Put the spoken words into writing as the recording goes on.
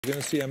You're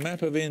going to see a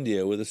map of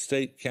India with a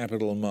state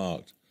capital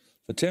marked.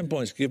 For 10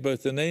 points, give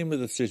both the name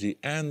of the city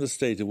and the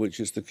state of which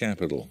it's the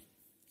capital.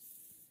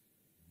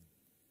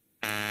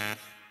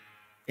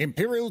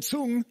 Imperial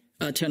Chung.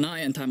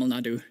 Chennai and Tamil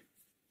Nadu.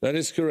 That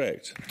is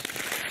correct.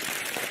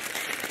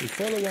 We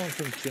follow on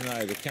from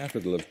Chennai, the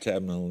capital of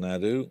Tamil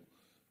Nadu,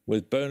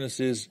 with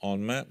bonuses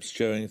on maps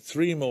showing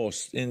 3 more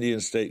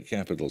Indian state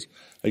capitals.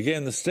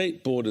 Again, the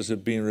state borders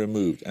have been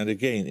removed, and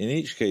again, in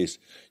each case,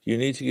 you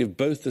need to give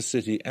both the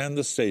city and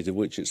the state of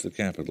which it's the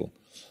capital.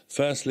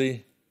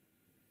 Firstly...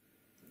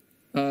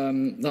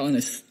 that one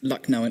is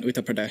Lucknow and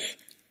Uttar Pradesh.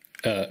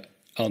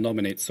 I'll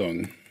nominate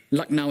Zeng.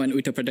 Lucknow and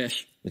Uttar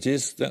Pradesh. It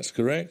is, that's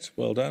correct.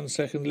 Well done.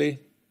 Secondly?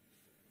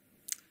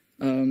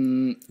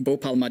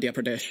 Bhopal, Madhya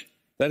Pradesh.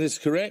 That is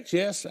correct,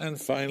 yes. And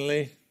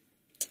finally?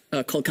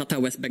 Kolkata,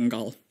 West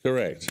Bengal.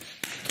 Correct.